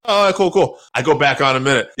Oh, cool. I go back on a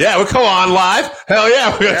minute. Yeah, we'll go on live. Hell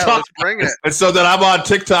yeah, we're gonna talk. Let's bring it. And so then I'm on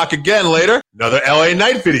TikTok again later. Another LA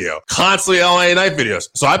Knight video. Constantly LA Knight videos.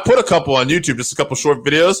 So I put a couple on YouTube, just a couple short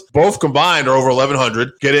videos. Both combined are over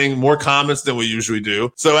 1,100, getting more comments than we usually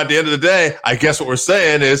do. So at the end of the day, I guess what we're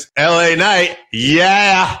saying is LA Knight,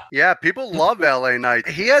 yeah. Yeah, people love LA Knight.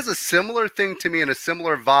 He has a similar thing to me and a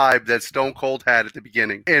similar vibe that Stone Cold had at the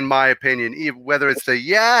beginning, in my opinion. Whether it's the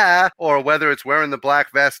yeah or whether it's wearing the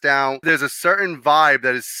black vest down, there's a certain vibe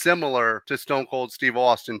that is similar to Stone Cold Steve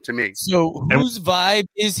Austin to me. So whose vibe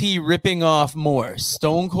is he ripping off more,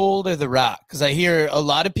 Stone Cold or The Rock? Because I hear a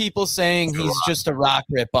lot of people saying he's just a Rock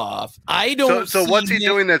ripoff. I don't. So what's he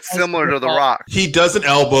doing that's similar to The Rock? He does an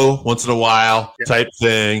elbow once in a while type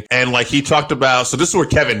thing. And like he talked about, so this is where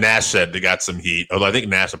Kevin Nash said they got some heat, although I think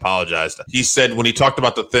Nash apologized. He said when he talked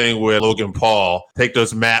about the thing with Logan Paul, take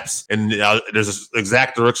those maps and there's this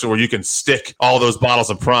exact direction where you can stick all those bottles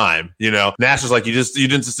of Prime. You know, Nash is like, you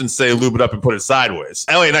didn't say lube it up and put it sideways.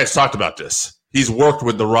 LA Knight's talked about this. He's worked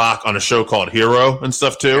with The Rock on a show called Hero and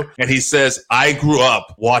stuff too. And he says, I grew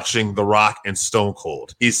up watching The Rock and Stone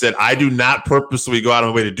Cold. He said, I do not purposely go out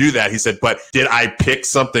of my way to do that. He said, but did I pick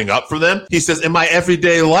something up from them? He says, in my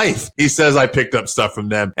everyday life, he says, I picked up stuff from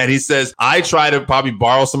them. And he says, I try to probably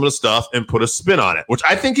borrow some of the stuff and put a spin on it, which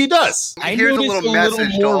I think he does. Here's a little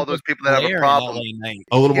message to all those people that have a problem.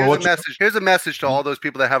 Here's a message to all those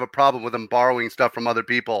people that have a problem with him borrowing stuff from other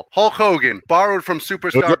people. Hulk Hogan borrowed from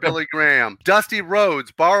superstar Billy Graham. Dusty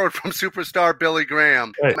Rhodes borrowed from superstar Billy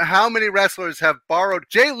Graham. Right. How many wrestlers have borrowed?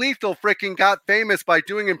 Jay Lethal freaking got famous by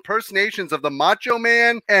doing impersonations of the Macho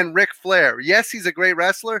Man and Ric Flair. Yes, he's a great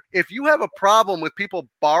wrestler. If you have a problem with people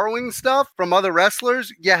borrowing stuff from other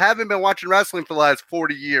wrestlers, you haven't been watching wrestling for the last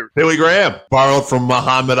 40 years. Billy Graham borrowed from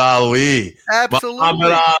Muhammad Ali. Absolutely.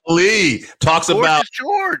 Muhammad Ali talks about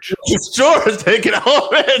George taking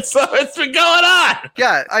over it. So it's been going on.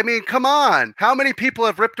 Yeah, I mean, come on. How many people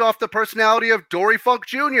have ripped off the personality of Dory Funk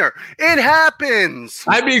Jr.? It happens.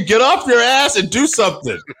 I mean, get off your ass and do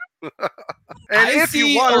something. And if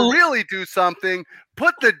you want to really do something,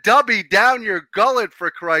 put the dubby down your gullet, for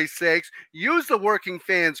Christ's sakes. Use the Working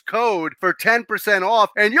Fans code for 10% off,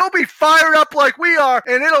 and you'll be fired up like we are,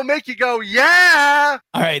 and it'll make you go, yeah!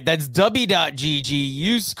 All right, that's dubby.gg.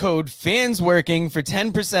 Use code FANSWORKING for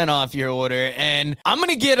 10% off your order. And I'm going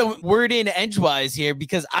to get a word in edgewise here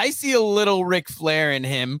because I see a little Ric Flair in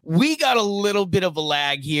him. We got a little bit of a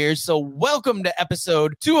lag here, so welcome to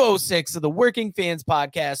episode 206 of the Working Fans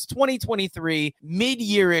Podcast 2023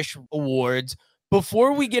 Mid-Year-ish Awards.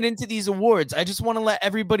 Before we get into these awards, I just want to let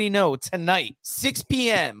everybody know tonight, 6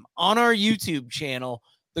 p.m. on our YouTube channel,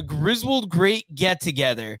 the Griswold Great Get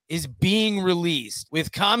Together is being released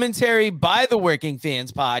with commentary by the Working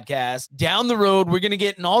Fans Podcast. Down the road, we're going to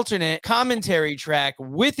get an alternate commentary track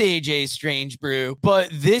with AJ Strange Brew, but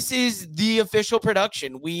this is the official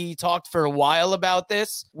production. We talked for a while about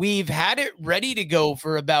this. We've had it ready to go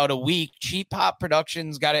for about a week. Cheap Pop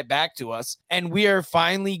Productions got it back to us, and we are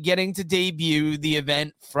finally getting to debut the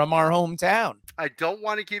event from our hometown. I don't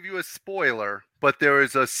want to give you a spoiler, but there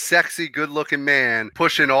is a sexy, good-looking man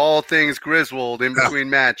pushing all things Griswold in between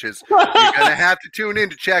matches. You're going to have to tune in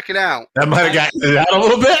to check it out. That might have gotten it out a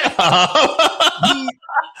little bit.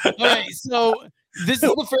 All right, so this is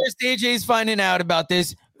the first AJ's finding out about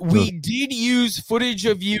this. We did use footage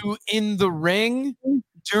of you in the ring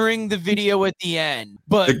during the video at the end,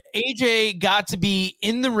 but AJ got to be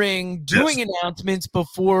in the ring doing announcements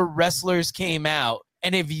before wrestlers came out.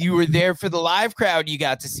 And if you were there for the live crowd, you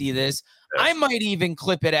got to see this. I might even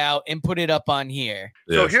clip it out and put it up on here.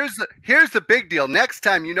 So here's the big deal. Next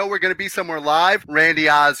time, you know we're going to be somewhere live, Randy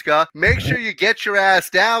Ozga. Make sure you get your ass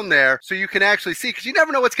down there so you can actually see, because you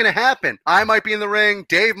never know what's going to happen. I might be in the ring.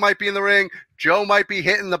 Dave might be in the ring. Joe might be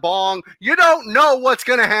hitting the bong. You don't know what's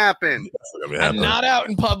going to happen. I'm not out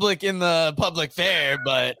in public in the public fair,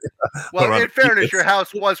 but... Well, in fairness, your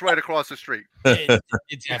house was right across the street.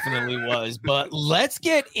 It definitely was. But let's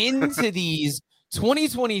get into these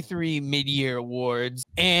 2023 mid-year awards,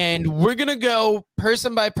 and we're going to go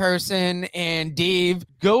person by person. And Dave,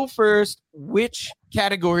 go first. Which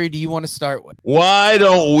category do you want to start with? Why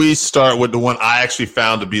don't we start with the one I actually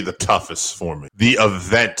found to be the toughest for me? The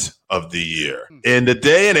event of the year. In the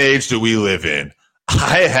day and age that we live in,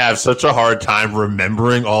 I have such a hard time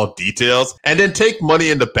remembering all details. And then Take Money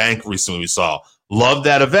in the Bank recently we saw. Love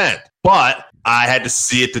that event. But I had to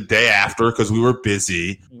see it the day after because we were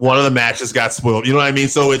busy. One of the matches got spoiled. You know what I mean?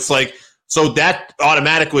 So it's like, so that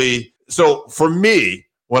automatically, so for me,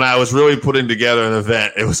 when I was really putting together an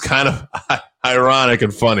event, it was kind of ironic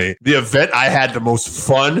and funny. The event I had the most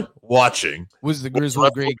fun watching was the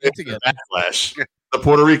Griswold Great Get Together. Backlash.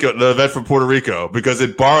 the event from Puerto Rico, because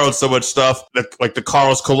it borrowed so much stuff, like the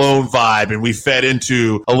Carlos Colon vibe, and we fed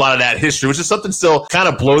into a lot of that history, which is something still kind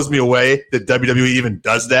of blows me away that WWE even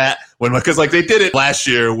does that, because like they did it last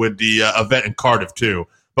year with the event in Cardiff too.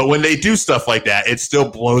 But when they do stuff like that, it still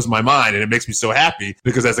blows my mind, and it makes me so happy,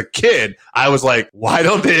 because as a kid, I was like, why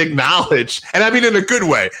don't they acknowledge? And I mean in a good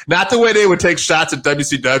way. Not the way they would take shots at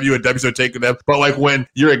WCW and WCW taking them, but like when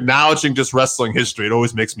you're acknowledging just wrestling history, it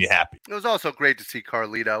always makes me happy. It was also great to see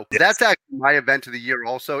Carlito. Yes. That's actually my event of the year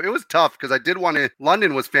also. It was tough because I did want to –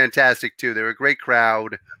 London was fantastic too. They were a great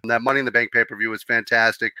crowd. That Money in the Bank pay-per-view was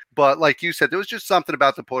fantastic. But like you said, there was just something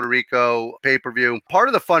about the Puerto Rico pay-per-view. Part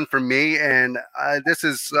of the fun for me, and this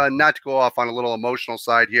is not to go off on a little emotional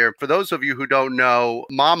side here. For those of you who don't know,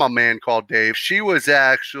 Mama Man Called Dave, she was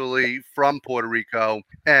actually from Puerto Rico.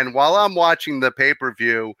 And while I'm watching the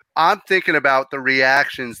pay-per-view, I'm thinking about the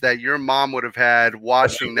reactions that your mom would have had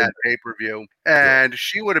watching that pay-per-view. And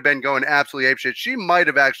she would have been going absolutely apeshit. She might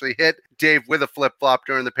have actually hit Dave with a flip-flop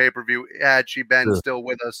during the pay-per-view had she been still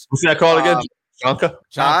with us. What's that called again? Jonka?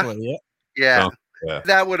 Yeah. Yeah.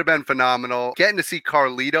 That would have been phenomenal. Getting to see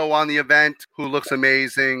Carlito on the event, who looks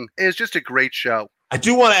amazing, is just a great show. I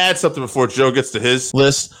do want to add something before Joe gets to his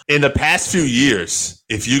list. In the past few years,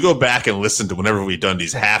 if you go back and listen to whenever we've done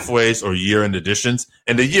these halfways or year-end editions,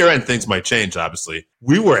 and the year-end things might change, obviously,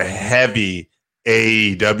 we were heavy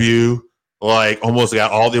AEW, like almost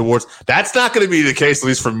got all the awards. That's not going to be the case, at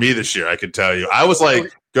least for me this year, I can tell you. I was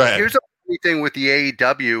like, go ahead. Here's thing with the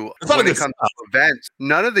AEW when it comes to events,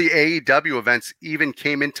 none of the AEW events even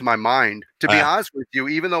came into my mind. To be honest with you,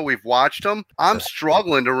 even though we've watched them, I'm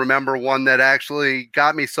struggling to remember one that actually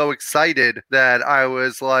got me so excited that I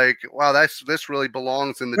was like, wow, this really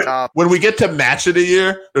belongs in the top. When we get to match of the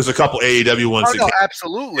year, there's a couple AEW ones. Oh, no,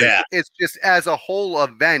 absolutely. Yeah. It's just as a whole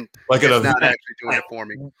event, like it's not actually doing it for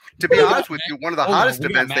me. To be honest with you, one of the hottest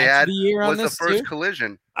events they had was the first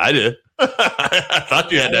Collision. I did. I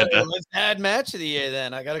thought you had that. Let's add match of the year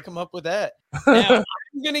then. I got to come up with that. Now,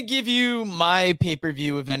 I'm going to give you my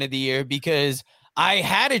pay-per-view event of the year because I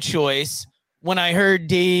had a choice. When I heard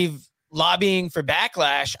Dave lobbying for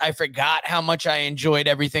Backlash, I forgot how much I enjoyed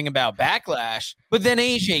everything about Backlash. But then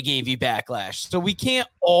AJ gave you Backlash, so we can't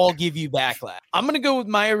all give you Backlash. I'm going to go with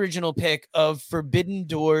my original pick of Forbidden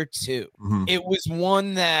Door 2. Mm-hmm. It was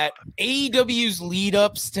one that AEW's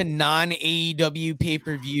lead-ups to non-AEW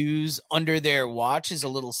pay-per-views under their watch is a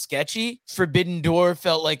little sketchy. Forbidden Door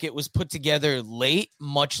felt like it was put together late,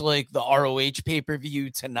 much like the ROH pay-per-view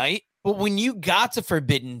tonight. But when you got to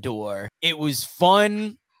Forbidden Door, it was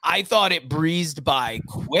fun. I thought it breezed by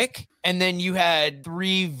quick, and then you had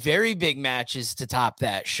 3 very big matches to top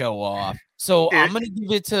that show off. So I'm going to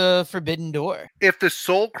give it to Forbidden Door. If the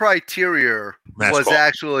sole criteria was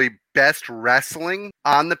actually best wrestling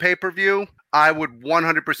on the pay-per-view, I would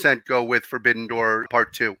 100% go with Forbidden Door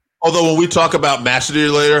Part 2. Although when we talk about match of the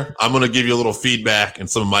year later, I'm going to give you a little feedback and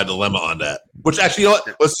some of my dilemma on that. Which actually, you know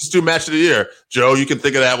what? Let's just do match of the year. Joe, you can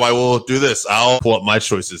think of that while we'll do this. I'll pull up my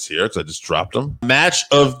choices here because I just dropped them. Match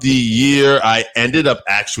of the year, I ended up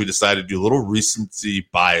actually decided to do a little recency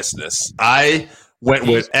biasness. I went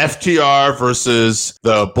with FTR versus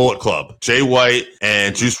the Bullet Club. Jay White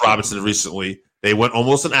and Juice Robinson recently. They went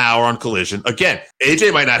almost an hour on Collision. Again,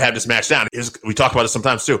 AJ might not have this match down. We talk about it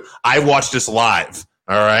sometimes too. I watched this live.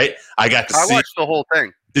 All right. I watched the whole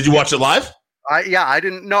thing. Did you watch it live? I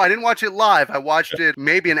didn't watch it live. I watched it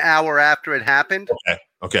maybe an hour after it happened.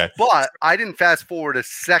 Okay. But I didn't fast forward a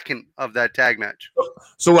second of that tag match.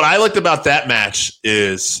 So what I liked about that match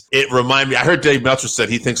is it reminded me, I heard Dave Meltzer said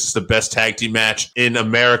he thinks it's the best tag team match in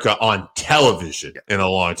America on television in a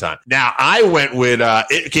long time. Now I went with,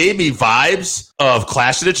 it gave me vibes of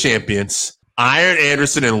Clash of the Champions, Iron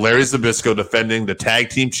Anderson and Larry Zbyszko defending the tag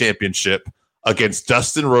team championship against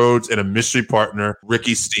Dustin Rhodes and a mystery partner,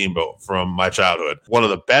 Ricky Steamboat, from my childhood. One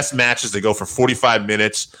of the best matches. They go for 45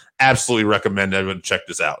 minutes. Absolutely recommend everyone check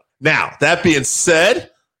this out. Now, that being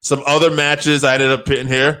said, some other matches I ended up pitting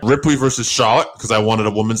here. Ripley versus Charlotte, because I wanted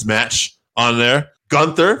a women's match on there.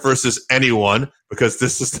 Gunther versus anyone, because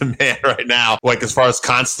this is the man right now, like as far as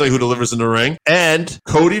constantly who delivers in the ring. And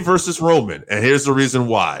Cody versus Roman. And here's the reason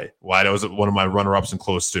why that was one of my runner-ups and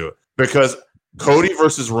close to it. Because Cody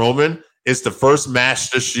versus Roman is the first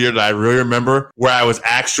match this year that I really remember where I was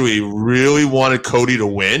actually really wanted Cody to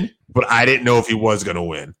win, but I didn't know if he was going to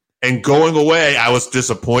win. And going away, I was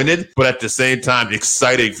disappointed, but at the same time,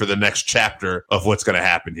 exciting for the next chapter of what's going to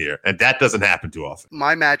happen here. And that doesn't happen too often.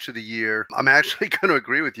 My match of the year, I'm actually going to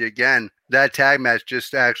agree with you again. That tag match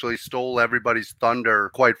just actually stole everybody's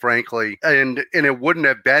thunder, quite frankly. And it wouldn't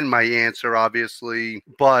have been my answer, obviously.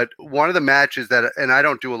 But one of the matches that, and I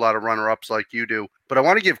don't do a lot of runner-ups like you do, but I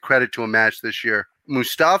want to give credit to a match this year.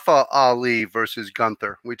 Mustafa Ali versus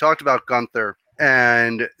Gunther. We talked about Gunther.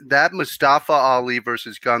 And that Mustafa Ali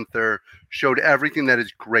versus Gunther showed everything that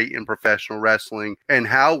is great in professional wrestling and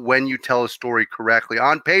how when you tell a story correctly.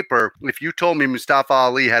 On paper, if you told me Mustafa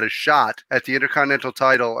Ali had a shot at the Intercontinental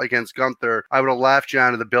title against Gunther, I would have laughed you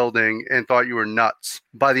out of the building and thought you were nuts.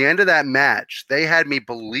 By the end of that match, they had me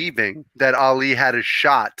believing that Ali had a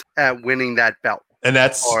shot at winning that belt. And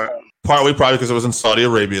that's partly probably because it was in Saudi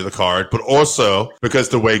Arabia, the card, but also because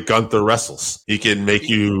the way Gunther wrestles. He can make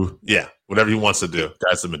you, whatever he wants to do.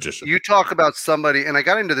 Guy's a magician. You talk about somebody, and I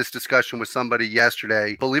got into this discussion with somebody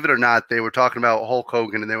yesterday. Believe it or not, they were talking about Hulk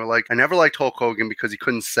Hogan, and they were like, I never liked Hulk Hogan because he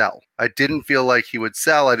couldn't sell. I didn't feel like he would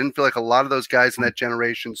sell. I didn't feel like a lot of those guys in that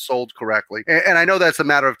generation sold correctly. And I know that's a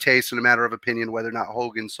matter of taste and a matter of opinion whether or not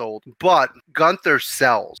Hogan sold. But Gunther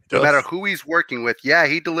sells. No matter who he's working with. Yeah,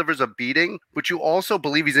 he delivers a beating, but you also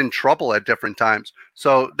believe he's in trouble at different times.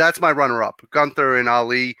 So that's my runner-up, Gunther and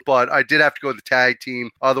Ali. But I did have to go with the tag team.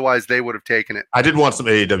 Otherwise, they would have taken it. I did want some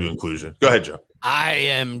AEW inclusion. Go ahead, Joe. I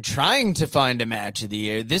am trying to find a match of the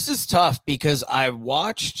year. This is tough because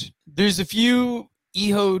there's a few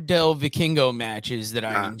Hijo del Vikingo matches that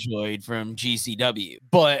I enjoyed from GCW,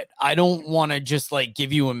 but I don't want to just like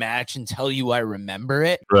give you a match and tell you I remember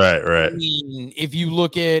it. Right. I mean, if you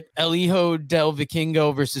look at El Hijo del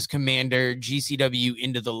Vikingo versus Commander, GCW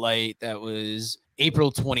Into the Light, that was April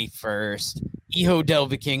 21st. Hijo del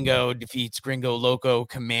Vikingo defeats Gringo Loco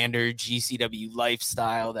Commander, GCW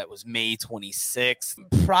Lifestyle. That was May 26th.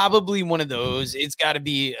 Probably one of those. It's got to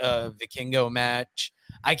be a Vikingo match.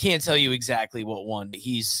 I can't tell you exactly what one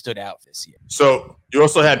he's stood out this year. So you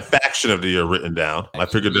also had Faction of the Year written down. I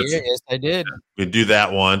figured that. Yes, I did. We do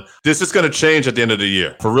that one. This is going to change at the end of the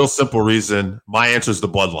year for a real simple reason. My answer is the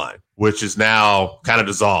Bloodline, which is now kind of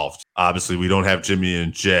dissolved. Obviously, we don't have Jimmy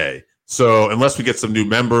and Jay. So unless we get some new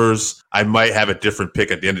members, I might have a different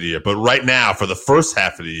pick at the end of the year. But right now, for the first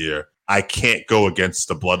half of the year, I can't go against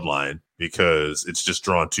the Bloodline because it's just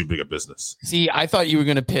drawn too big a business. See, I thought you were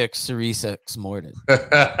going to pick Cerise X Morton. They're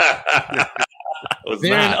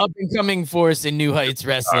an up-and-coming force in New Heights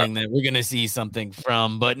Wrestling that we're going to see something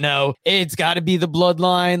from. But no, it's got to be the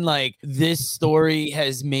Bloodline. Like, this story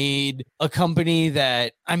has made a company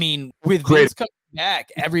that, I mean, with Vince coming back,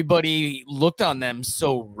 everybody looked on them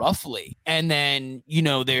so roughly. And then, you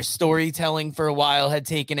know, their storytelling for a while had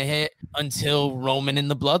taken a hit until Roman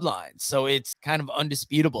and the Bloodline. So it's kind of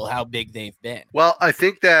undisputable how big they've been. Well, I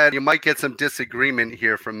think that you might get some disagreement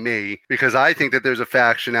here from me because I think that there's a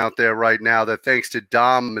faction out there right now that thanks to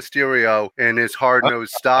Dom Mysterio and his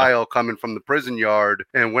hard-nosed style coming from the prison yard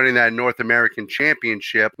and winning that North American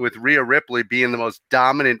Championship, with Rhea Ripley being the most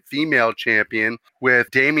dominant female champion,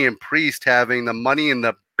 with Damian Priest having the Money in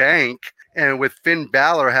the Bank, and with Finn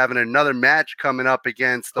Balor having another match coming up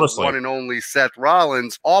against the one and only Seth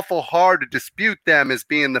Rollins, awful hard to dispute them as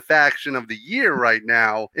being the faction of the year right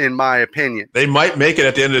now, in my opinion. They might make it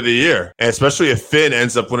at the end of the year, and especially if Finn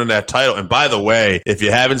ends up winning that title. And by the way, if you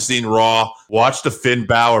haven't seen Raw, watch the Finn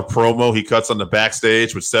Balor promo he cuts on the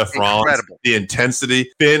backstage with Seth Rollins. The intensity.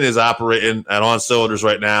 Finn is operating at on cylinders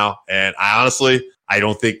right now, and I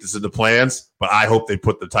don't think this is the plans, but I hope they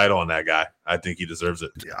put the title on that guy. I think he deserves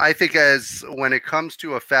it. I think as when it comes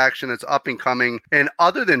to a faction that's up and coming, and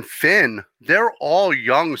other than Finn, they're all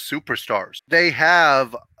young superstars. They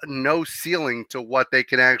have no ceiling to what they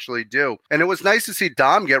can actually do. And it was nice to see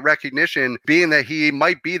Dom get recognition, being that he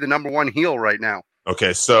might be the number one heel right now.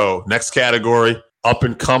 Okay, so next category, up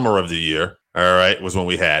and comer of the year. All right, was what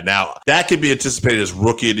we had. Now, that could be anticipated as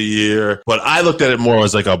Rookie of the Year, but I looked at it more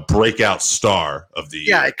as like a breakout star of the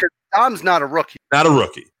year. Yeah, because Dom's not a rookie. Not a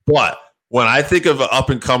rookie. But when I think of an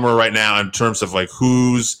up-and-comer right now in terms of like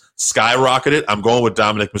who's skyrocketed, I'm going with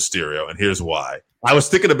Dominic Mysterio, and here's why. I was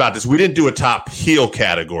thinking about this. We didn't do a top heel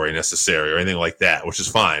category necessarily or anything like that, which is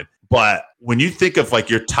fine. But when you think of like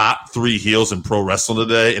your top 3 heels in pro wrestling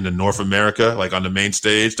today in the North America, like on the main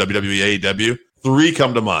stage, WWE, AEW, 3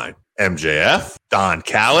 come to mind. MJF, Don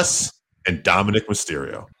Callis, and Dominic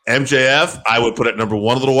Mysterio. MJF, I would put at number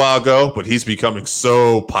 1 a little while ago, but he's becoming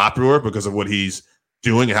so popular because of what he's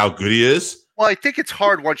doing and how good he is. Well, I think it's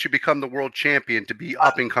hard once you become the world champion to be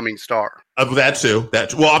up-and-coming star. That too.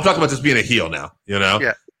 Well, I'm talking about just being a heel now, you know?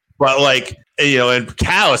 Yeah. But like, and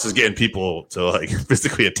Callis is getting people to like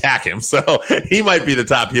physically attack him. So he might be the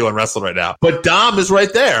top heel in wrestling right now. But Dom is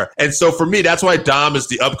right there. And so for me, that's why Dom is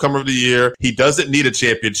the upcomer of the year. He doesn't need a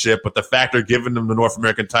championship, but the fact they're giving him the North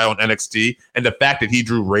American title in NXT and the fact that he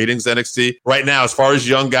drew ratings NXT right now, as far as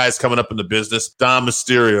young guys coming up in the business, Dom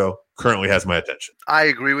Mysterio currently has my attention. I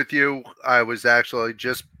agree with you. I was actually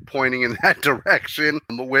just pointing in that direction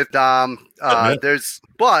with Dom.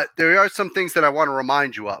 But there are some things that I want to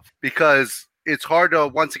remind you of, because it's hard to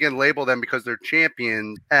once again label them because they're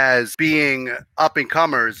champions as being up and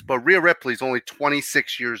comers. But Rhea Ripley's only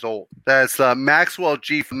 26 years old. That's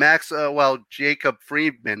Jacob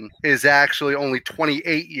Friedman is actually only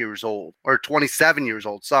 28 years old, or 27 years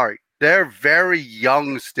old. Sorry. They're very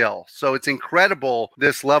young still. So it's incredible,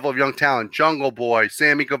 this level of young talent. Jungle Boy,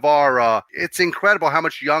 Sammy Guevara. It's incredible how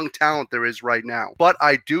much young talent there is right now. But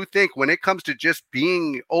I do think when it comes to just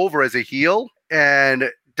being over as a heel, and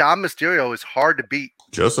Dom Mysterio is hard to beat.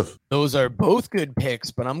 Joseph. Those are both good picks,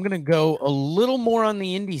 but I'm going to go a little more on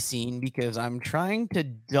the indie scene because I'm trying to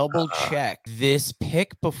double check this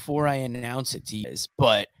pick before I announce it to you guys.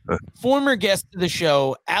 But former guest of the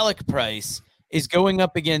show, Alec Price, is going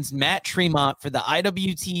up against Matt Tremont for the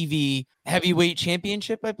IWTV Heavyweight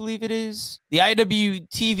Championship, I believe it is. The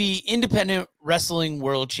IWTV Independent Wrestling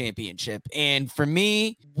World Championship. And for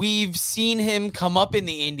me, we've seen him come up in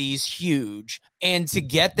the indies huge. And to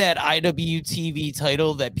get that IWTV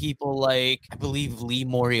title that people like, I believe Lee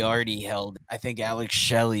Moriarty held, I think Alex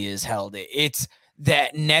Shelley has held it. It's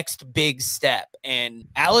that next big step. And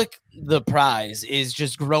Alec, the prize, is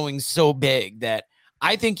just growing so big that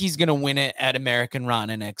I think he's going to win it at American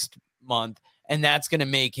Rana next month, and that's going to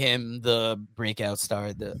make him the breakout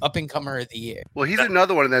star, the up-and-comer of the year. Well, he's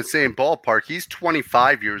another one in that same ballpark. He's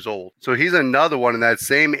 25 years old. So he's another one in that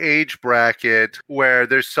same age bracket where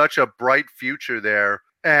there's such a bright future there.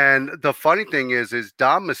 And the funny thing is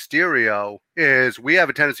Dom Mysterio we have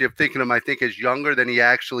a tendency of thinking of him, I think, as younger than he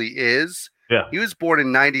actually is. Yeah. He was born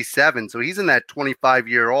in 97, so he's in that 25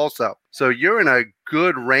 year also. So you're in a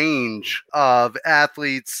good range of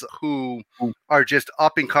athletes who are just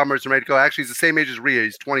up and comers and ready to go. Actually, he's the same age as Rhea.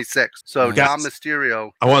 He's 26. So Dom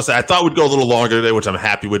Mysterio. I want to say, I thought we'd go a little longer today, which I'm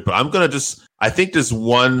happy with, but I'm going to I think there's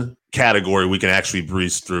one category we can actually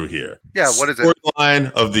breeze through here. Yeah, what is it?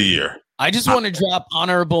 Storyline of the year. I just want to drop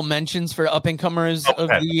honorable mentions for up-and-comers of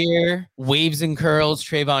the year. Waves and Curls,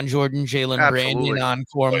 Trayvon Jordan, Jalen Brandon,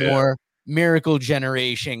 Encore Moore. Miracle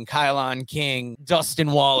Generation, Kylon King,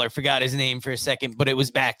 Dustin Waller, forgot his name for a second, but it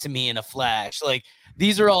was back to me in a flash. Like,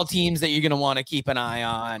 these are all teams that you're going to want to keep an eye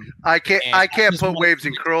on. I can't put Waves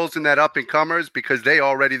and Curls in that up and comers because they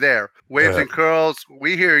already there. Waves and Curls,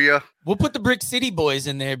 we hear you. We'll put the Brick City Boys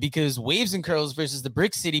in there because Waves and Curls versus the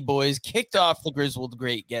Brick City Boys kicked off the Griswold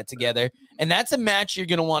Great Get Together. And that's a match you're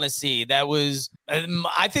going to want to see. That was,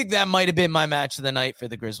 I think that might have been my match of the night for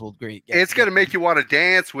the Griswold Great Get. It's going to make you want to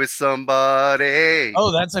dance with somebody.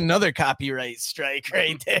 Oh, that's another copyright strike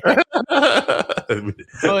right there. But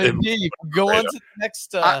go on to the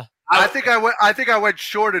next. I think I went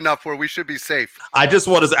short enough where we should be safe. I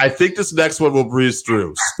think this next one will breeze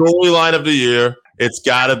through. Storyline of the year. It's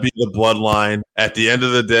got to be the Bloodline. At the end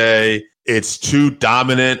of the day, it's too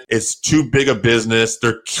dominant. It's too big a business.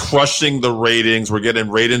 They're crushing the ratings. We're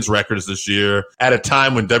getting ratings records this year at a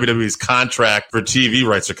time when WWE's contract for TV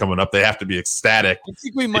rights are coming up. They have to be ecstatic. I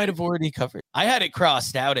think we might have already covered. I had it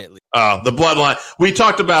crossed out at least. The Bloodline. We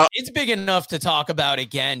talked about. It's big enough to talk about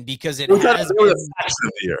again because it has been the faction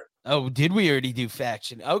of the year. Oh, did we already do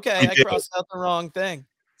faction? Okay, I crossed out the wrong thing.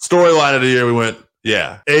 Storyline of the year. We went.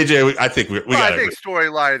 Yeah, AJ, I think we got it. I think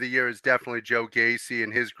storyline of the year is definitely Joe Gacy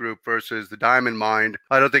and his group versus the Diamond Mine.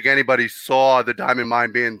 I don't think anybody saw the Diamond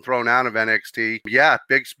Mine being thrown out of NXT. Yeah,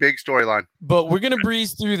 big storyline. But we're going to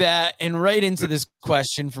breeze through that and right into this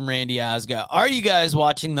question from Randy Osga. Are you guys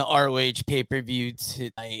watching the ROH pay-per-view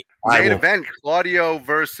tonight? Main event, Claudio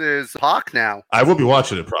versus Pac now. I will be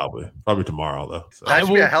watching it probably tomorrow, though. So. That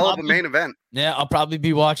should be a hell of a main event. Yeah, I'll probably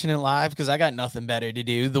be watching it live because I got nothing better to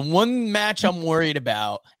do. The one match I'm worried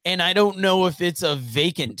about, and I don't know if it's a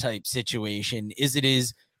vacant type situation,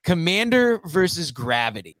 is Commander versus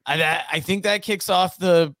Gravity. I think that kicks off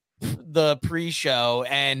the pre-show,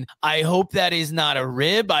 and I hope that is not a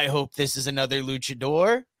rib. I hope this is another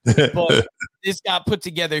luchador. But this got put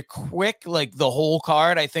together quick, like the whole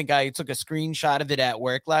card. I think I took a screenshot of it at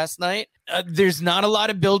work last night. There's not a lot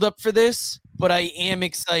of buildup for this, but I am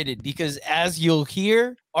excited because, as you'll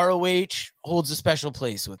hear, ROH holds a special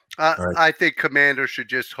place with. I think Commander should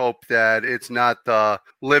just hope that it's not the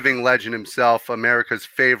living legend himself, America's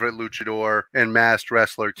favorite luchador and masked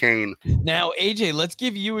wrestler, Kane. Now, AJ, let's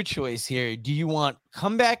give you a choice here. Do you want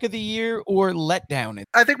comeback of the year or letdown?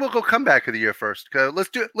 I think we'll go comeback of the year first. Let's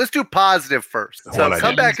do positive first. So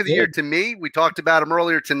comeback of the year to me, we talked about him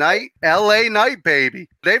earlier tonight. LA Knight, baby.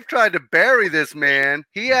 They've tried to bury this man.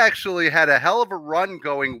 He actually had a hell of a run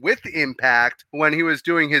going with Impact when he was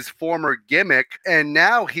doing his former gimmick, and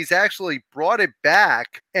now he's actually brought it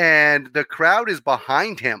back, and the crowd is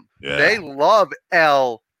behind him. Yeah. They love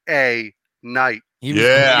LA Knight.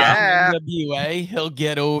 NWA, he'll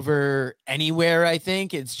get over anywhere, I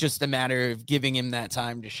think. It's just a matter of giving him that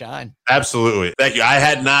time to shine. Absolutely. Thank you. I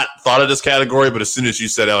had not thought of this category, but as soon as you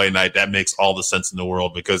said LA Knight, that makes all the sense in the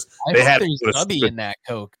world because they had Stubby in that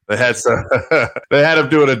Coke. They had him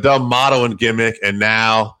doing a dumb modeling gimmick, and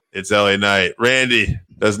now it's LA Knight. Randy,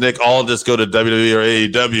 does Nick Aldis go to WWE or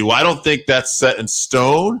AEW? Well, I don't think that's set in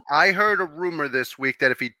stone. I heard a rumor this week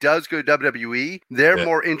that if he does go to WWE, they're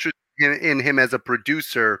more interested in him as a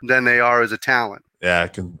producer than they are as a talent. Yeah,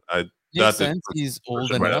 makes sense. He's old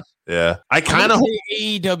enough. Yeah, I kind of hope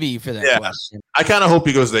AEW for that question. I kind of hope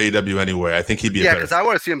he goes to AEW anyway. I think he'd be because I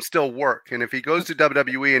want to see him still work. And if he goes to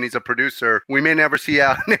WWE and he's a producer, we may never see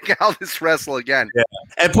Nick Aldis wrestle again. Yeah,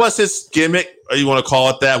 and plus his gimmick, or you want to call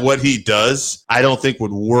it that, what he does, I don't think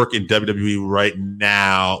would work in WWE right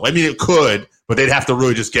now. I mean, it could, but they'd have to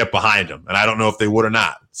really just get behind him, and I don't know if they would or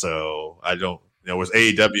not. So I don't. It was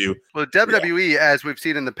AEW. Well, WWE, as we've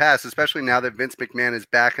seen in the past, especially now that Vince McMahon is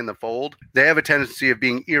back in the fold, they have a tendency of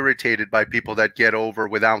being irritated by people that get over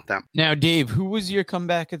without them. Now, Dave, who was your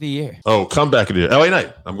comeback of the year? Oh, comeback of the year. LA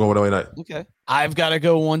Knight. I'm going with LA Knight. Okay. I've got to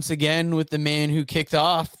go once again with the man who kicked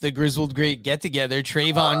off the Grizzled Great Get-Together,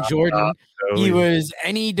 Trayvon Jordan. He was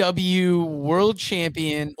NEW World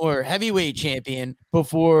Champion or Heavyweight Champion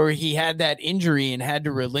before he had that injury and had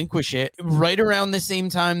to relinquish it right around the same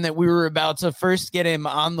time that we were about to first get him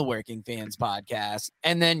on the Working Fans podcast.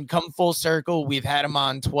 And then come full circle, we've had him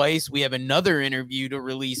on twice. We have another interview to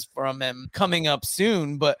release from him coming up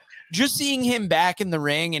soon, but just seeing him back in the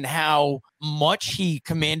ring and how much he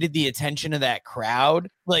commanded the attention of that crowd.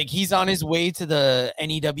 Like, he's on his way to the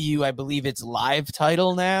NEW, I believe it's live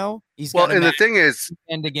title now. And the thing is,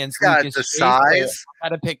 against he's got the size. I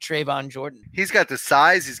got to pick Trayvon Jordan. He's got the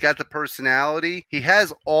size. He's got the personality. He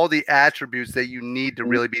has all the attributes that you need to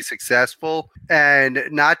really be successful, and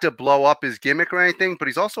not to blow up his gimmick or anything, but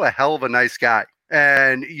he's also a hell of a nice guy.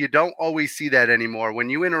 And you don't always see that anymore. When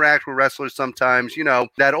you interact with wrestlers sometimes, you know,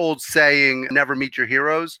 that old saying, never meet your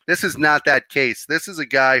heroes. This is not that case. This is a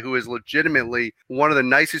guy who is legitimately one of the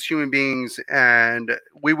nicest human beings. And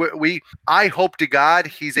I hope to God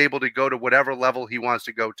he's able to go to whatever level he wants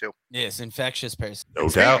to go to. Yes, infectious person. No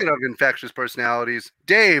doubt. Speaking of infectious personalities,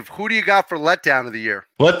 Dave, who do you got for letdown of the year?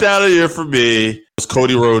 Letdown of the year for me was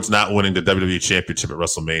Cody Rhodes not winning the WWE Championship at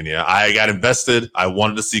WrestleMania. I got invested. I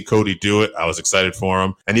wanted to see Cody do it. I was excited for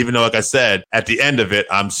him. And even though, like I said, at the end of it,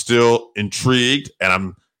 I'm still intrigued and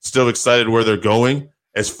I'm still excited where they're going.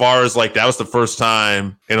 As far as like, that was the first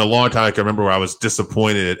time in a long time I can remember where I was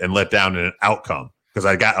disappointed and let down in an outcome, because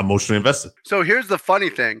I got emotionally invested. So here's the funny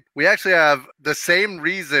thing. We actually have the same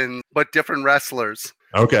reason, but different wrestlers.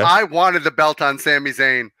 Okay. I wanted the belt on Sami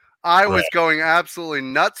Zayn. I was going absolutely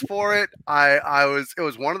nuts for it. It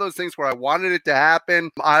was one of those things where I wanted it to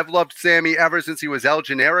happen. I've loved Sammy ever since he was El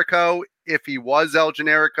Generico. If he was El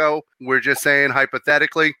Generico, we're just saying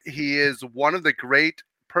hypothetically, he is one of the great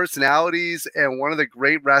personalities and one of the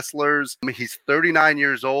great wrestlers. I mean, he's 39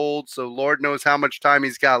 years old, so Lord knows how much time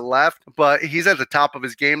he's got left, but he's at the top of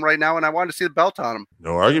his game right now, and I wanted to see the belt on him.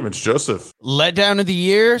 No arguments, Joseph. Letdown of the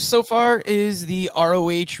year so far is the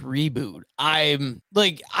ROH reboot.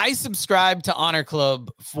 I subscribe to Honor Club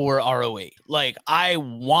for ROH. Like, I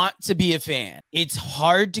want to be a fan. It's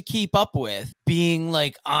hard to keep up with being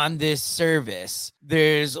like on this service.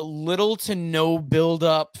 There's little to no build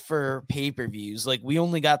up for pay-per-views. Like, we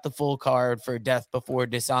only got the full card for Death Before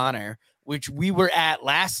Dishonor, which we were at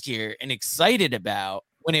last year and excited about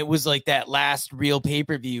when it was like that last real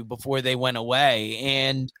pay-per-view before they went away.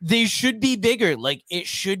 And they should be bigger. Like, it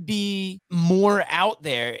should be more out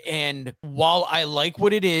there. And while I like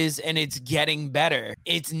what it is and it's getting better,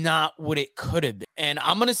 it's not what it could have been. And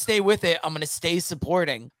I'm going to stay with it. I'm going to stay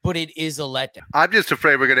supporting, but it is a letdown. I'm just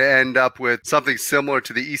afraid we're going to end up with something similar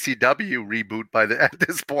to the ECW reboot at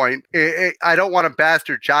this point. I don't want a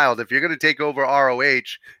bastard child. If you're going to take over ROH,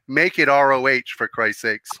 make it ROH, for Christ's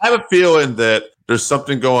sakes. I have a feeling that there's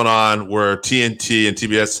something going on where TNT and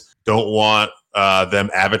TBS don't want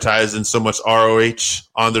them advertising so much ROH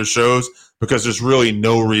on their shows, because there's really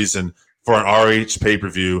no reason for an ROH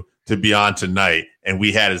pay-per-view to be on tonight, and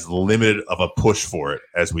we had as limited of a push for it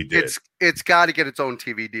as we did. It's got to get its own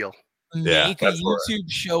TV deal. Make a YouTube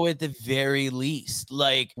show at the very least.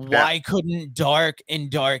 Like, why couldn't Dark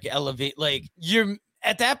elevate? Like,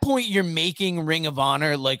 at that point, you're making Ring of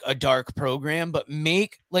Honor like a Dark program, but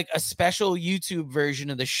make like a special YouTube version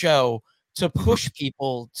of the show to push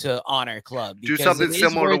people to Honor Club. Do something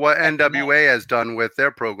similar to what NWA has done with their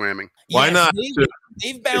programming. Why not?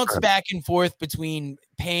 They've bounced back and forth between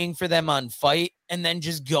paying for them on Fight and then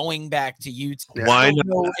just going back to YouTube. Why I don't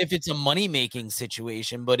know if it's a money-making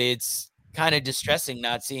situation, but it's kind of distressing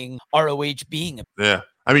not seeing ROH being a... Yeah.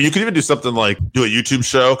 I mean, you could even do something like do a YouTube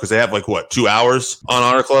show because they have like, 2 hours on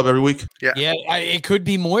Honor Club every week? Yeah, it could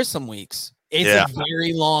be more some weeks. It's a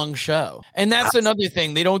very long show. And that's another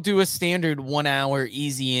thing. They don't do a standard 1 hour,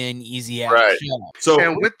 easy in, easy out show. So,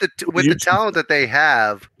 and with the talent that they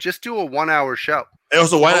have, just do a 1 hour show. And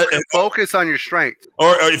also, why not focus on your strength?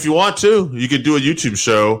 Or if you want to, you could do a YouTube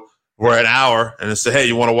show for an hour and then say, hey,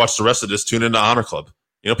 you want to watch the rest of this? Tune into Honor Club.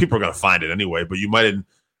 People are going to find it anyway, but you might,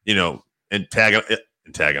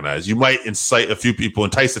 antagonize. You might entice a few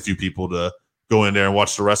people to go in there and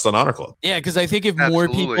watch the rest on Honor Club. Yeah, because I think if more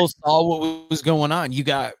people saw what was going on, you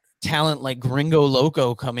got talent like Gringo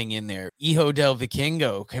Loco coming in there, Hijo del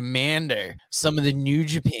Vikingo, Commander, some of the New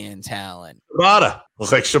Japan talent. Shibata.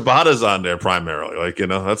 Looks like Shibata's on there primarily.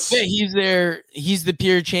 That's... Yeah, he's there. He's the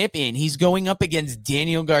pure champion. He's going up against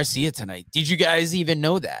Daniel Garcia tonight. Did you guys even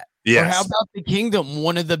know that? Yes. Or how about the Kingdom,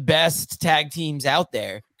 one of the best tag teams out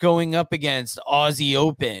there, going up against Aussie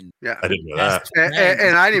Open? Yeah, I didn't know that.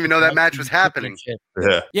 And I didn't even know that match was happening.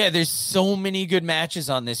 Yeah, there's so many good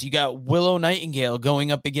matches on this. You got Willow Nightingale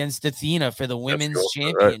going up against Athena for the women's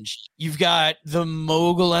championship. Right. You've got the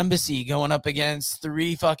Mogul Embassy going up against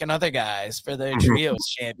 3 fucking other guys for the trios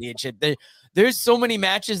championship. There's so many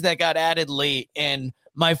matches that got added late, and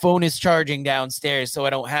my phone is charging downstairs, so I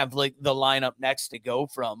don't have like the lineup next to go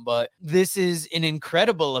from. But this is an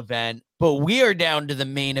incredible event. But we are down to the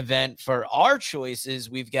main event for our choices.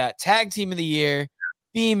 We've got Tag Team of the Year,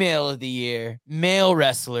 Female of the Year, Male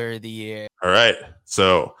Wrestler of the Year. All right.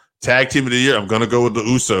 So Tag Team of the Year, I'm going to go with the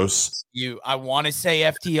Usos. I want to say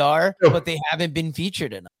FTR, but they haven't been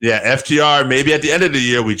featured enough. Yeah, FTR, maybe at the end of the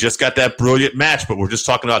year, we just got that brilliant match, but we're just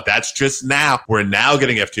talking about that's just now. We're now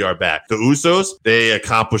getting FTR back. The Usos, they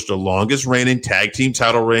accomplished the longest reigning tag team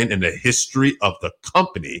title reign in the history of the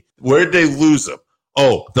company. Where did they lose them?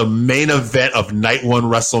 Oh, the main event of Night 1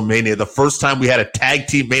 WrestleMania. The first time we had a tag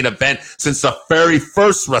team main event since the very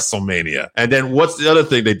first WrestleMania. And then what's the other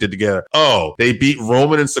thing they did together? Oh, they beat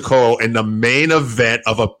Roman and Sokoa in the main event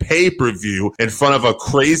of a pay-per-view in front of a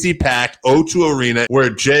crazy packed O2 Arena where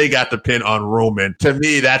Jay got the pin on Roman. To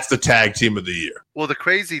me, that's the Tag Team of the Year. Well, the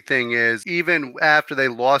crazy thing is, even after they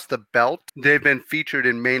lost the belt, they've been featured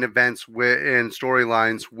in main events in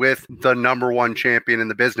storylines with the number 1 champion in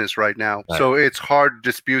the business right now. Right. So it's hard to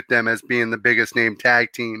dispute them as being the biggest name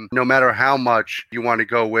tag team, no matter how much you want to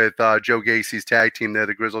go with Joe Gacy's tag team. They're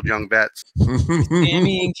the Grizzled Young Vets.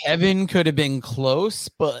 Sammy and Kevin could have been close,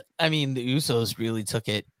 but I mean, the Usos really took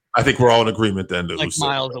it. I think we're all in agreement then.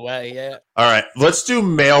 Miles away, yeah. All right, let's do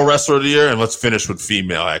Male Wrestler of the Year, and let's finish with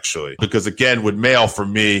female, actually. Because, again, with male, for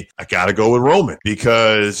me, I got to go with Roman.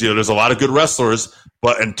 Because, there's a lot of good wrestlers,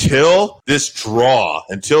 but until this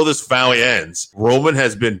finally ends, Roman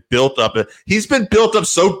has been built up. He's been built up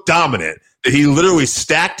so dominant that he literally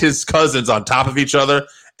stacked his cousins on top of each other.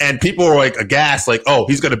 And people were like aghast, like, oh,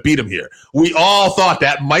 he's going to beat him here. We all thought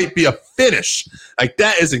that might be a finish. Like,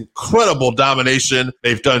 that is incredible domination.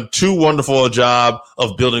 They've done too wonderful a job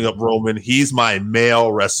of building up Roman. He's my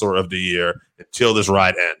Male Wrestler of the Year until this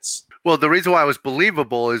ride ends. Well, the reason why it was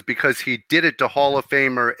believable is because he did it to Hall of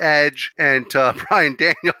Famer Edge and to Bryan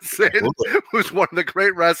Danielson, who's one of the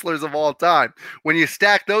great wrestlers of all time. When you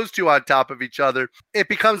stack those two on top of each other, it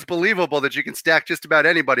becomes believable that you can stack just about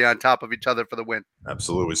anybody on top of each other for the win.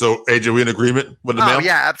 Absolutely. So, AJ, are we in agreement with the male?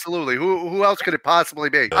 Yeah, absolutely. Who else could it possibly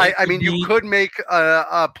be? I mean, you could make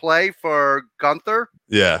a play for Gunther.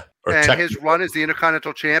 Yeah. And his run as the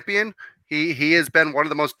Intercontinental Champion. He has been one of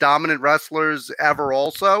the most dominant wrestlers ever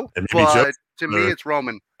also, but to me, it's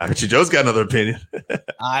Roman. I bet you Joe's got another opinion.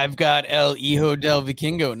 I've got El Hijo del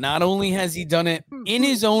Vikingo. Not only has he done it in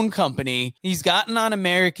his own company, he's gotten on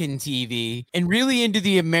American TV and really into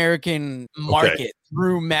the American market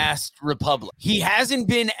through Masked Republic. He hasn't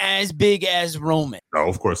been as big as Roman. No,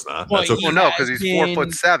 of course not. That's okay. Well, no, because he's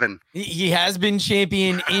 4'7". He has been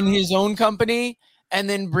champion in his own company. And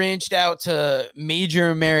then branched out to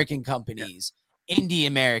major American companies, indie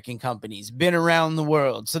American companies, been around the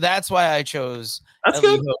world. So that's why I chose El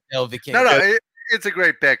Hijo del Vikingo. No, It's a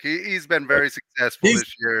great pick. He's been very successful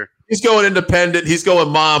this year. He's going independent. He's going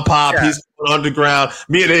mom pop. Yeah. He's going underground.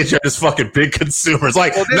 Me and AJ are just fucking big consumers.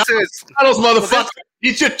 Like, titles, motherfucker.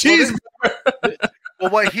 Eat your cheese. Well,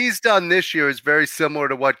 what he's done this year is very similar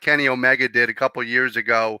to what Kenny Omega did a couple years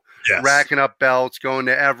ago, racking up belts, going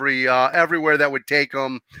to everywhere that would take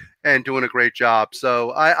him, and doing a great job.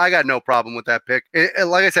 So I got no problem with that pick.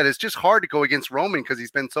 Like I said, it's just hard to go against Roman because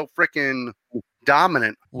he's been so freaking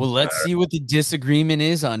dominant. Well, let's see what the disagreement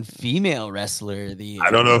is on female wrestler of the year. I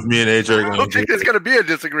don't know if me and AJ are going to. I don't think there's going to be a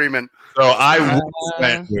disagreement. So I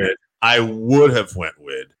would have went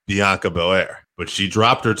with Bianca Belair, but she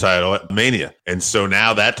dropped her title at Mania. And so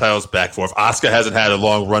now that title's back forth. Asuka hasn't had a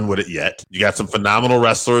long run with it yet. You got some phenomenal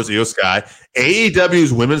wrestlers, Io Sky.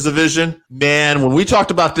 AEW's women's division, man, when we talked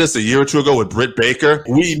about this a year or two ago with Britt Baker,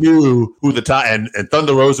 we knew who the top, and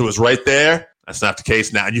Thunder Rosa was right there. That's not the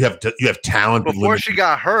case now. And you have talent. Before she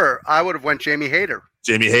got hurt, I would have went Jamie Hayter.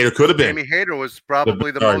 Jamie Hayter could have been. Jamie Hayter was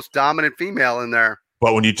probably the most dominant female in there.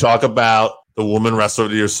 But when you talk about the woman wrestler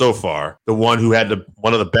of the year so far, the one who had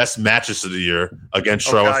one of the best matches of the year against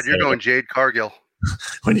Charlotte. God, you're going Jade Cargill.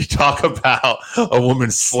 When you talk about a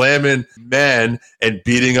woman slamming men and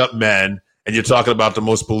beating up men, and you're talking about the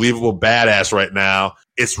most believable badass right now,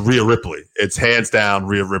 it's Rhea Ripley. It's hands down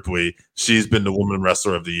Rhea Ripley. She's been the woman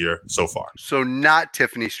wrestler of the year so far. So not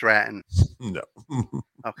Tiffany Stratton. No.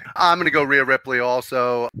 Okay. I'm going to go Rhea Ripley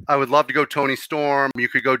also. I would love to go Toni Storm. You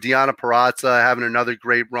could go Deonna Purrazzo, having another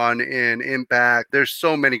great run in Impact. There's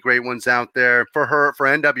so many great ones out there. For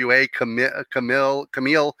NWA,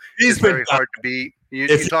 Camille is very hard to beat. You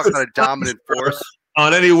talk about a dominant force.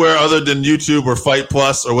 On anywhere other than YouTube or Fight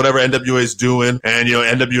Plus or whatever NWA is doing, and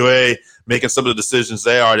NWA making some of the decisions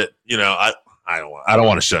they are that I don't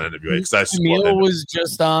want to shut NWA because Camille was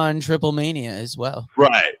just on Triple Mania as well.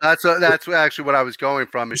 Right. That's actually what I was going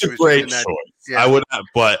from. It's a great choice. Yeah. I would not,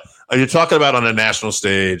 but you're talking about on a national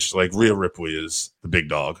stage, like Rhea Ripley is the big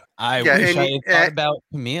dog. I wish I had thought about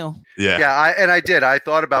Camille. Yeah. Yeah, I did. I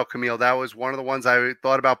thought about Camille. That was one of the ones I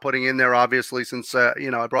thought about putting in there, obviously, since I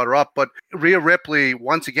brought her up. But Rhea Ripley,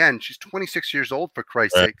 once again, she's 26 years old, for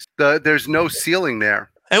Christ's sakes. There's no ceiling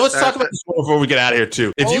there. And let's talk about this one before we get out of here,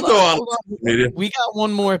 too. If you go on media, we got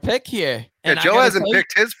one more pick here. Yeah, Joe hasn't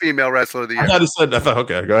picked his female wrestler of the year.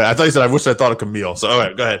 Okay, go ahead. I thought you said, I wish I thought of Camille. So, all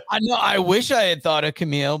right, go ahead. I know, I wish I had thought of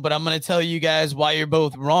Camille, but I'm going to tell you guys why you're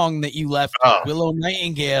both wrong that you left Willow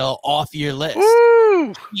Nightingale off your list.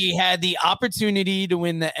 Woo! He had the opportunity to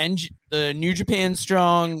win the New Japan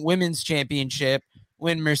Strong Women's Championship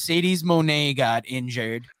when Mercedes Moné got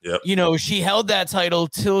injured. Yep. She held that title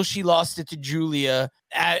till she lost it to Julia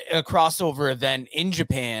at a crossover event in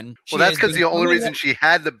Japan. That's because the only reason she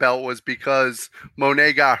had the belt was because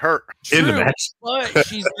Moné got hurt. True, in the match. But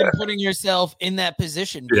she's been putting herself in that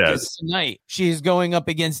position because tonight she is going up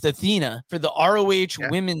against Athena for the ROH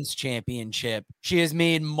Women's Championship. She has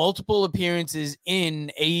made multiple appearances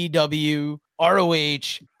in AEW,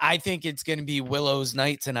 ROH. I think it's going to be Willow's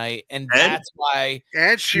night tonight, and that's why.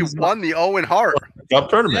 And she won the Owen Hart Cup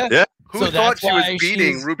tournament. Yeah. Who thought she was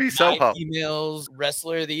beating Ruby Soho? Females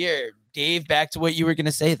Wrestler of the Year. Dave, back to what you were going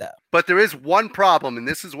to say, though. But there is one problem, and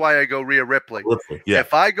this is why I go Rhea Ripley. Yeah.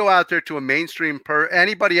 If I go out there to a mainstream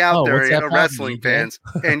anybody out there, wrestling fans,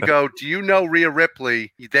 and go, do you know Rhea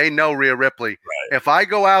Ripley? They know Rhea Ripley. Right. If I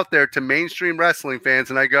go out there to mainstream wrestling fans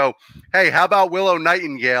and I go, hey, how about Willow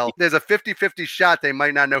Nightingale? There's a 50-50 shot they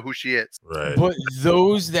might not know who she is. Right. But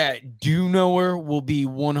those that do know her will be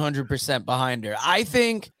 100% behind her. I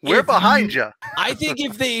think we're behind you. I think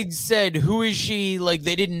if they said, who is she? Like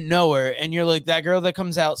they didn't know her. And you're like, that girl that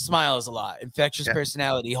comes out smiles a lot, infectious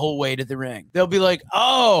personality, whole way to the ring. They'll be like,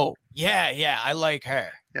 oh, yeah, I like her.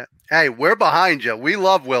 Yeah. Hey, we're behind you. We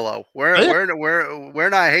love Willow. We're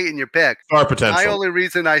not hating your pick. Our potential. My only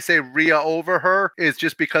reason I say Rhea over her is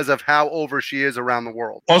just because of how over she is around the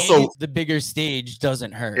world. Also, the bigger stage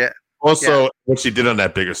doesn't hurt. Yeah. Also, what she did on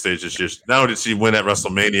that bigger stage this year, not only did she win at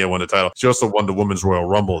WrestleMania, won the title, she also won the Women's Royal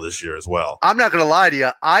Rumble this year as well. I'm not going to lie to you.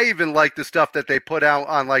 I even like the stuff that they put out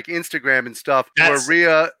on like Instagram and stuff where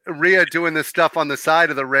Rhea doing this stuff on the side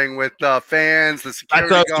of the ring with fans, the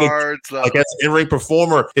security guards. Like as an in-ring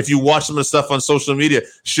performer, if you watch some of the stuff on social media,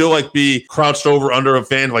 she'll like be crouched over under a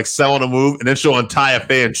fan, like selling a move, and then she'll untie a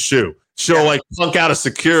fan's shoe. She'll like plunk out a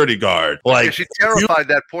security guard. Like she terrified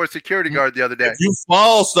that poor security guard the other day. If you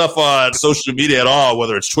follow stuff on social media at all,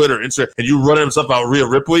 whether it's Twitter, Instagram, and you run into stuff about Rhea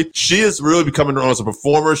Ripley, she is really becoming her own as a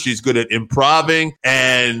performer. She's good at improving,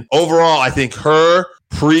 and overall, I think her,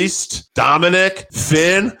 Priest, Dominic,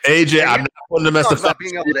 Finn, AJ. I'm not putting them as the about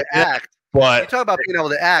being able to act. But you talk about being able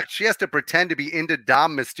to act. She has to pretend to be into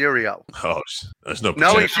Dom Mysterio. Oh, there's no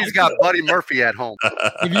knowing she's got Buddy Murphy at home.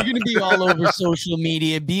 If you're going to be all over social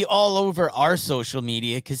media, be all over our social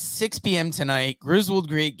media, because 6 p.m. tonight, Griswold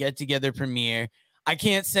Great Get Together premiere. I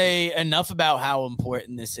can't say enough about how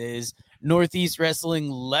important this is. Northeast Wrestling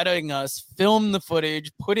letting us film the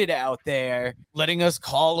footage, put it out there, letting us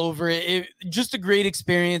call over it. Just a great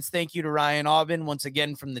experience. Thank you to Ryan Aubin once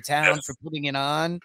again from the town for putting it on.